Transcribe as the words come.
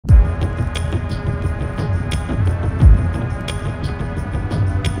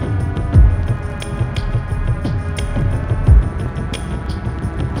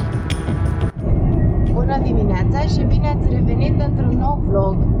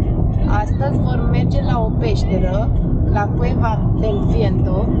astăzi vor merge la o peșteră, la Cueva Del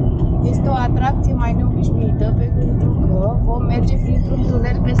Viento. Este o atracție mai neobișnuită pentru că vom merge printr-un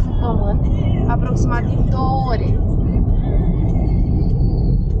tunel pe sub pământ, aproximativ 2 ore.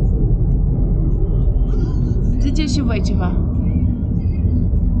 Ziceți și voi ceva.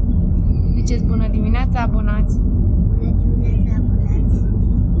 Ziceți bună dimineața, abonați! Bună dimineața, abonați!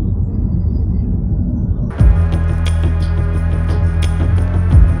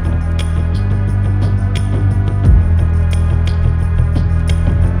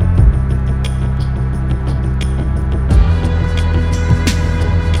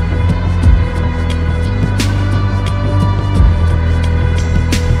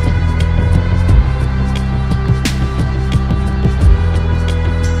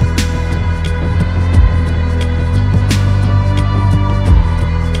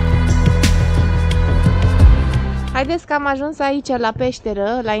 Haideți că am ajuns aici la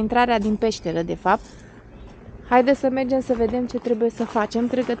peșteră, la intrarea din peșteră de fapt. Haideți să mergem să vedem ce trebuie să facem.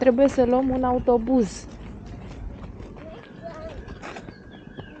 Cred că trebuie să luăm un autobuz.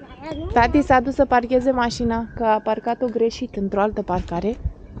 Tati s-a dus să parcheze mașina, că a parcat-o greșit într-o altă parcare.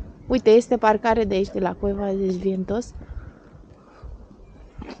 Uite, este parcare de aici, de la Cueva Del Viento.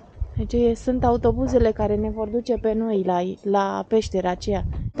 Deci sunt autobuzele care ne vor duce pe noi la peștera aceea.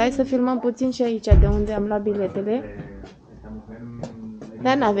 Hai să filmăm puțin și aici, de unde am luat biletele.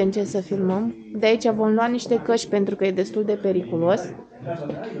 Dar n-avem ce să filmăm. De aici vom lua niște căști pentru că e destul de periculos.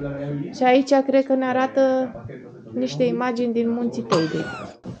 Și aici cred că ne arată niște imagini din munții Teide.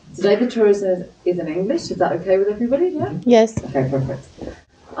 Today the tourism is in English. Is that okay with everybody? Yeah? Yes. Okay, perfect.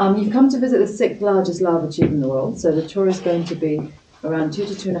 You've come to visit the 6th largest lava tube in the world, so the tour is going to be around 2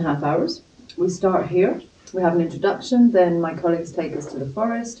 to 2.5 hours. We start here. We have an introduction, then my colleagues take us to the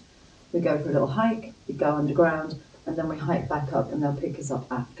forest. We go for a little hike, we go underground, and then we hike back up and they'll pick us up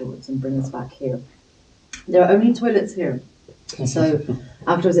afterwards and bring us back here. There are only toilets here, so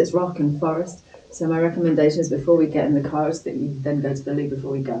afterwards it's rock and forest. So my recommendation is before we get in the cars that you then go to the loo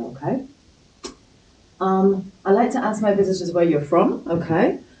before we go, okay? I like to ask my visitors where you're from,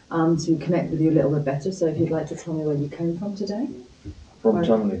 okay? To connect with you a little bit better. So if you'd like to tell me where you came from today. From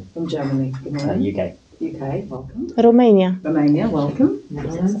Germany. From Germany, good morning. UK. UK, welcome. Romania. Romania, welcome.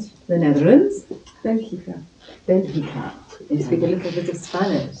 Netherlands. The Netherlands. Belgica. Belgica. You speak a little bit of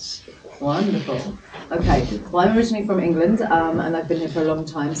Spanish. Wonderful. Okay, well, I'm originally from England, and I've been here for a long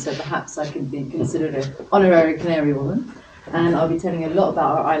time, so perhaps I could be considered an honorary Canary woman. And I'll be telling you a lot about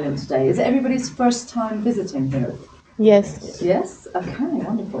our island today. Is it everybody's first time visiting here? Yes. Yes? Okay,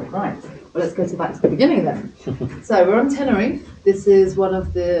 wonderful. Right. Well, let's go back to the beginning then. So we're on Tenerife. This is one of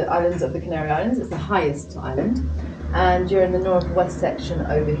the islands of the Canary Islands. It's the highest island. And you're in the northwest section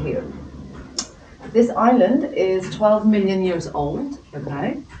over here. This island is 12 million years old, okay?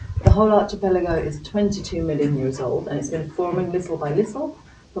 The whole archipelago is 22 million years old, and it's been forming little by little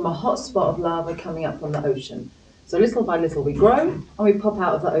from a hot spot of lava coming up from the ocean. So little by little we grow, and we pop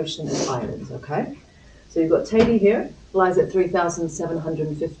out of the ocean as islands, okay? So you've got Teide here, lies at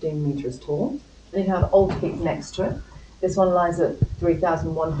 3,715 meters tall. And you have Old Peak next to it. This one lies at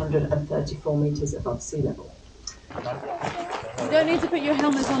 3,134 meters above sea level. You don't need to put your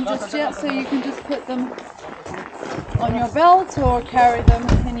helmets on just yet, so you can just put them on your belt or carry them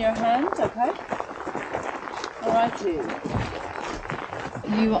in your hand, okay? Alrighty.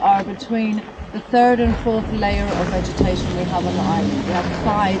 You are between the 3rd and 4th layer of vegetation we have on the island. We have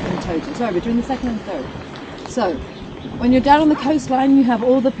 5 in total. Sorry, between the 2nd and 3rd. So, when you're down on the coastline, you have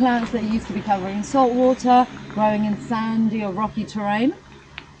all the plants that used to be covering in salt water, growing in sandy or rocky terrain.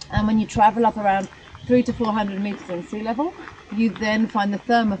 And when you travel up around 300 to 400 meters in sea level, you then find the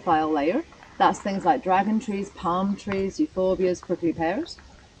thermophile layer. That's things like dragon trees, palm trees, euphorbias, prickly pears.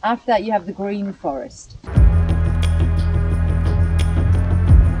 After that, you have the green forest.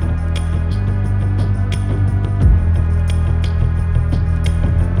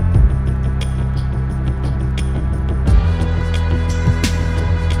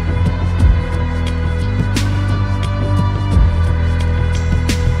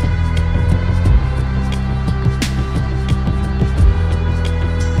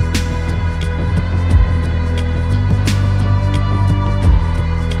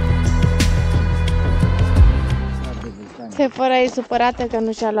 Sephora e supărată că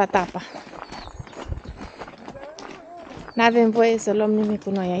nu și-a luat apa. N-avem voie să luăm nimic cu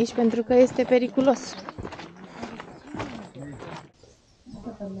noi aici pentru că este periculos.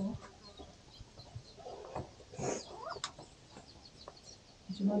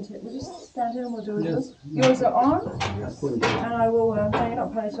 We'll just stand here and we'll do this. Yours are on, and I will hang it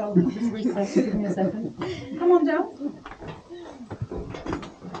up. I'll just recess. Give me a second. Come on down.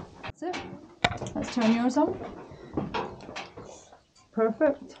 That's it. Let's turn yours on.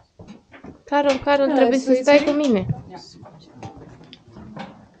 Perfect. Carol, trebuie să stai cu mine.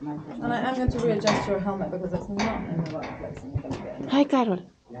 And I am going to readjust your helmet because it's not in the right place. And you're going to get in. Hai, Carol.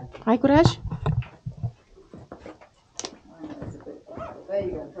 Ai curaj? There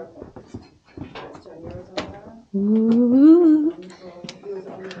you go, perfect. Let's turn yours on now.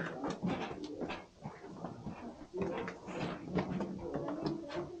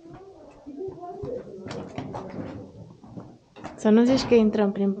 Să nu zici că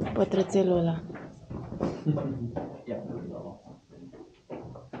intrăm prin pătrățelul ăla.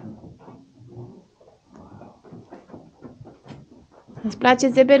 Îți place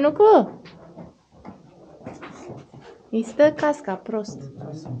zebenucul? Îi stă casca prost.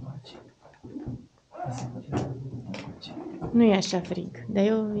 Nu e așa frig, dar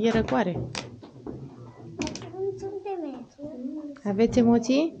e răcoare. Aveți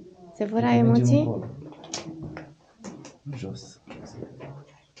emoții? Se vor ai emoții? Jos.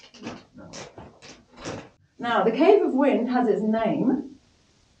 Now, the Cave of Wind has its name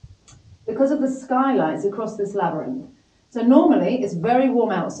because of the skylights across this labyrinth. So normally it's very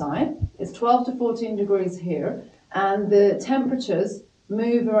warm outside, it's 12 to 14 degrees here, and the temperatures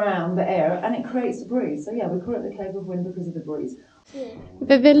move around the air and it creates a breeze. So yeah, we call it the Cave of Wind because of the breeze.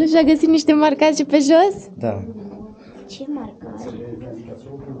 Bebeluș a găsit niște marcaje pe jos? Da. Ce marcare?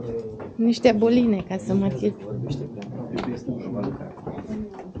 Niște boline ca să marchezi.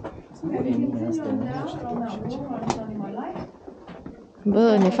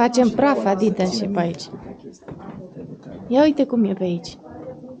 Bă, ne facem praf, Adida, și pe aici. Ia uite cum e pe aici.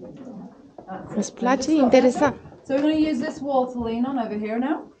 Îți place? Interesant. So we're going to use this wall to lean on over here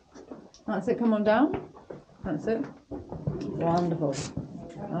now. That's it, come on down. That's it. Wonderful.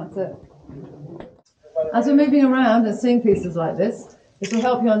 That's it. As we're moving around and seeing pieces like this, this will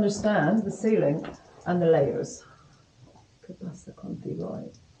help you understand the ceiling and the layers.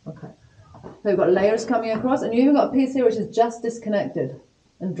 Okay. So we've got layers coming across, and you've even got a piece here which is just disconnected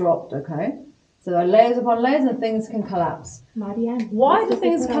and dropped, okay? So there are layers upon layers and things can collapse. Why do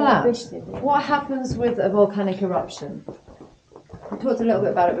things collapse? What happens with a volcanic eruption? We talked a little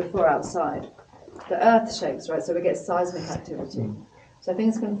bit about it before outside. The earth shakes, right? So we get seismic activity. So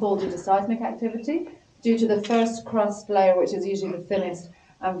things can fall due to seismic activity, due to the first crust layer, which is usually the thinnest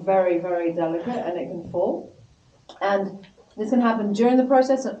and very, very delicate, and it can fall. And this can happen during the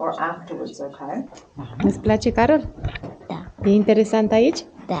process or afterwards, okay? Îți place, Carol? Da. E interesant aici?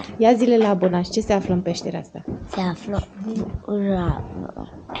 Da. Ia zile la abonaș, ce se află în peștera asta? Se află ura.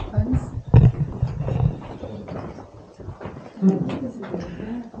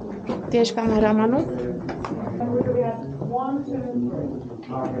 Tu ești cameramanul?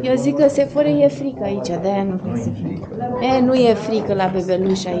 Eu zic că se fără e frică aici, de-aia nu vrea să fie. Nu e frică la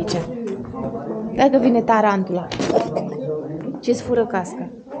bebeluș aici. Dacă vine tarantula. Ce-ți fură casca?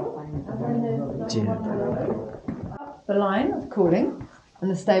 The line of cooling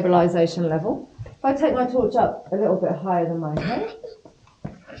and the stabilization level. If I take my torch up a little bit higher than my head,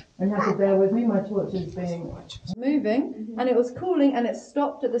 and you have to bear with me, my torch is being moving, and it was cooling and it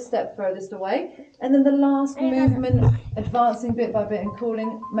stopped at the step furthest away, and then the last movement, advancing bit by bit and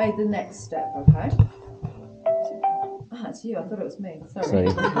cooling, made the next step, okay? Ah, it's you, I thought it was me, sorry.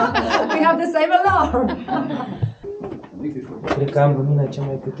 We have the same alarm! Cred că am lumina cea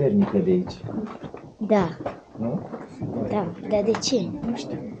mai puternică de aici. Da. Nu? Da. Dar de ce? Nu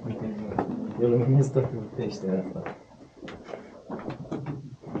știu. Eu luminez toată peștera asta.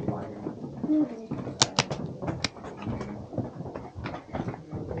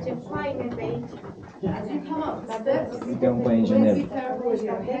 Ce faine pe aici. As you come up the steps, Uite un inginer. be careful with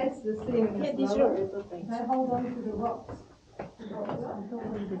your heads, the ceiling is low. Okay, hold on to the rocks.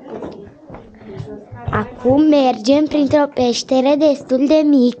 Acum mergem printr-o peșteră destul de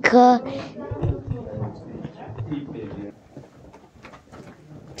mică.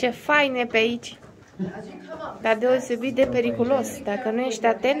 Ce faine pe aici. Dar deosebit de periculos. Dacă nu ești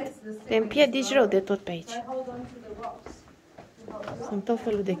atent, te împiedici rău de tot pe aici. Sunt tot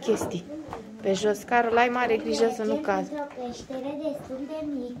felul de chestii pe jos. Carol, ai mare grijă să nu cazi. Printr-o peșteră destul de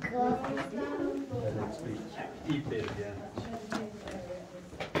mică.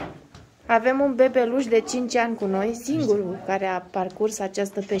 Avem un bebeluș de 5 ani cu noi, singurul care a parcurs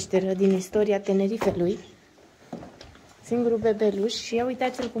această peșteră din istoria Tenerifelui. Singurul bebeluș și ia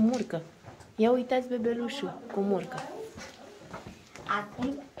uitați-l cu murcă. Ia uitați bebelușul cu murcă. Acum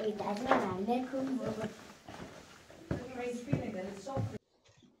uitați la mine cum...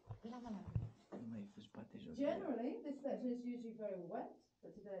 Generally, this section is usually very wet,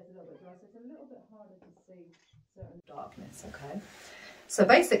 but today it's a little bit dry, so it's a little bit harder to see certain darkness, okay? So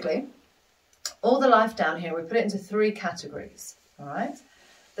basically, All the life down here, we put it into 3 categories, all right?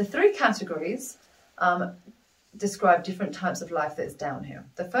 The 3 categories describe different types of life that is down here.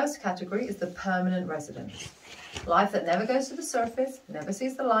 The first category is the permanent residents. Life that never goes to the surface, never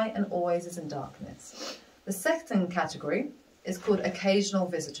sees the light, and always is in darkness. The second category is called occasional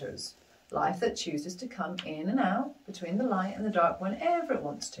visitors. Life that chooses to come in and out between the light and the dark whenever it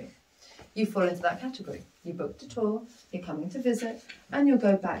wants to. You fall into that category. You booked a tour, you're coming to visit, and you'll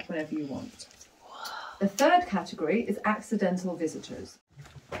go back whenever you want. The third category is accidental visitors.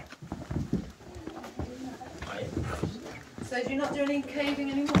 So do you not do any caving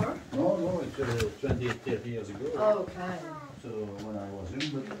anymore? No, it's 20, 30 years ago. Oh, okay. So when I was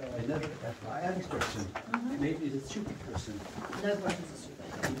young, but I had this question. Maybe it's a stupid person. No questions are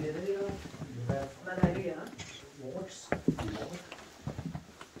stupid. Walks.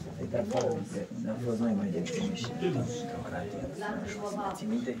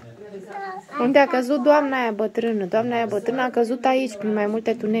 Unde a căzut doamna aia bătrână? Doamna aia bătrână a căzut aici, prin mai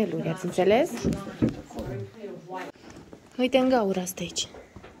multe tuneluri, ați înțeles? Uite în gaură asta aici.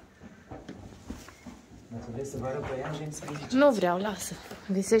 Nu vreau, lasă.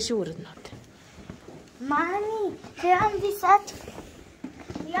 Visez și urât noapte. Mami, că eu am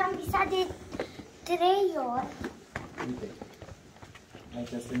visat de 3 ori. Uite,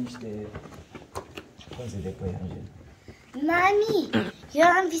 aici sunt niște coze de păianjen. Mami, eu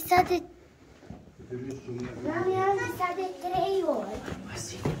am visat de 3 ori.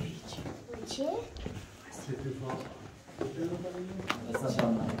 Ce?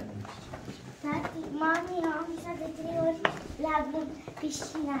 Tati, mami, eu am visat de 3 ori la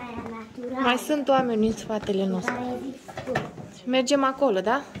piscina aia naturală. Mai sunt oameni în spatele nostru. Care zic tu. Mergem acolo,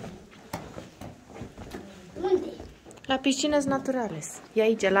 da? Unde? La piscines naturales. E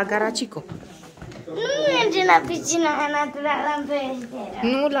aici, la Garacico. Nu mergem la piscina aia naturală în peșteră.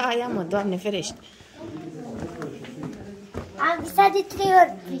 Nu la aia, mă, Doamne ferește. Am visat de 3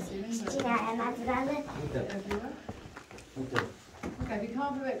 ori piscina aia naturală. Okay, if you come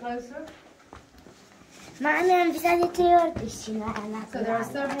up a bit closer. Mami, am visat de 3 ori piscina aia So there are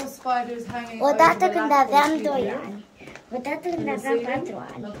naturală. several spiders hanging Odată over the când lamp aveam post 2 here. ani. Odată când aveam 4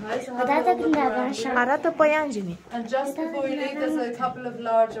 ani. Okay, so have a Odată little când look aveam around 7 here. Arată păianjenii. And just before you leave, there's a couple of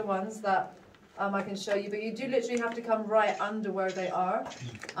larger ones that I can show you, but you do literally have to come right under where they are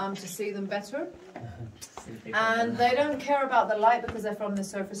to see them better. And they don't care about the light because they're from the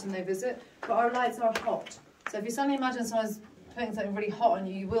surface and they visit, but our lights are hot. So if you suddenly imagine someone's putting something really hot on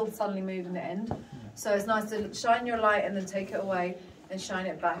you, you will suddenly move in the end. So it's nice to shine your light and then take it away and shine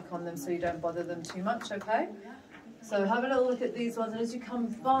it back on them so you don't bother them too much, okay? So have a little look at these ones, and as you come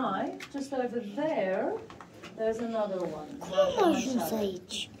by, just over there, there's another one. Cum am ajuns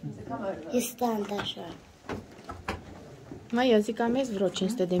aici? So come over. E stand așa. Mai, eu zic că am mers vreo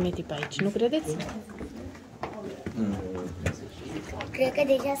 500 de metri pe aici, nu credeți? Cred că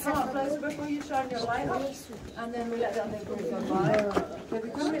deja s-a Come up closer făcut. before you shine your light up, and then we let the other group go by. So if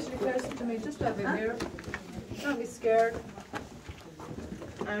you come literally closer to me, just over here, don't be scared.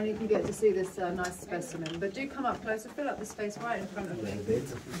 And you can get to see this nice specimen. But do come up closer, fill up the space right in front of me.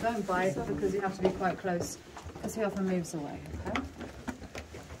 Don't bite because you have to be quite close because he often moves away, okay?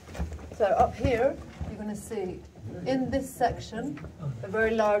 So up here, you're going to see in this section a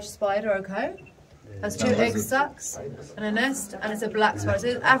very large spider, okay? Has 2 egg sacs and a nest, and it's a black spider. So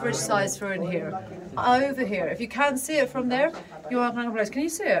it's average size for in here. Over here, if you can't see it from there, you are kind of close. Can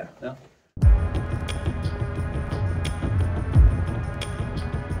you see it? Yeah.